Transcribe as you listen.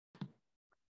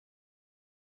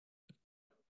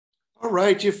All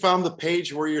right, you found the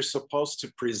page where you're supposed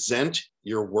to present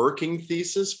your working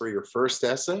thesis for your first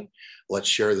essay. Let's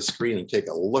share the screen and take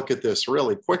a look at this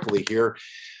really quickly here.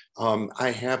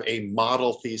 I have a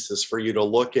model thesis for you to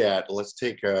look at. Let's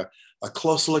take a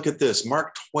close look at this.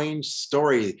 Mark Twain's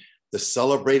story, The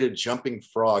Celebrated Jumping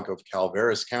Frog of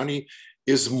Calaveras County,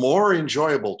 is more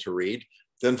enjoyable to read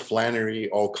than Flannery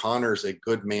O'Connor's A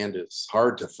Good Man Is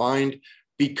Hard to Find,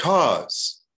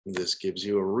 because this gives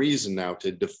you a reason now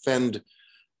to defend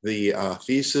the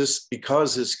thesis,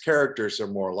 because his characters are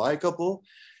more likable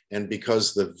and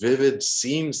because the vivid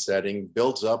scene setting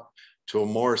builds up to a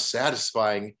more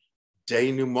satisfying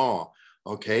denouement.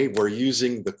 Okay, we're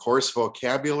using the coarse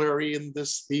vocabulary in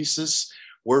this thesis.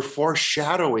 We're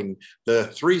foreshadowing the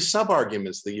three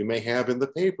sub-arguments that you may have in the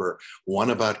paper.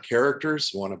 One about characters,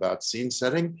 one about scene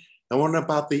setting, and one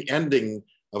about the ending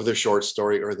of the short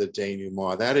story or the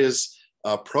denouement. That is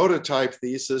a prototype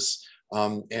thesis.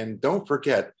 And don't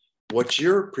forget, what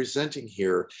you're presenting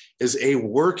here is a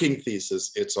working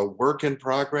thesis. It's a work in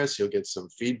progress. You'll get some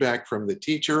feedback from the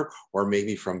teacher or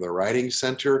maybe from the writing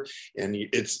center. And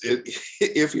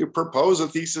if you propose a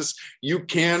thesis, you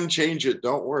can change it.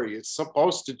 Don't worry, it's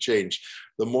supposed to change.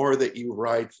 The more that you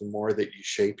write, the more that you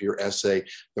shape your essay,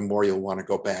 the more you'll want to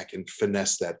go back and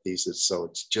finesse that thesis. So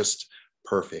it's just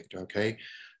perfect, okay?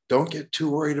 Don't get too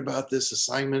worried about this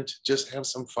assignment. Just have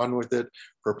some fun with it.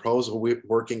 Propose a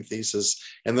working thesis,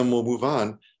 and then we'll move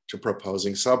on to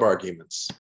proposing sub-arguments.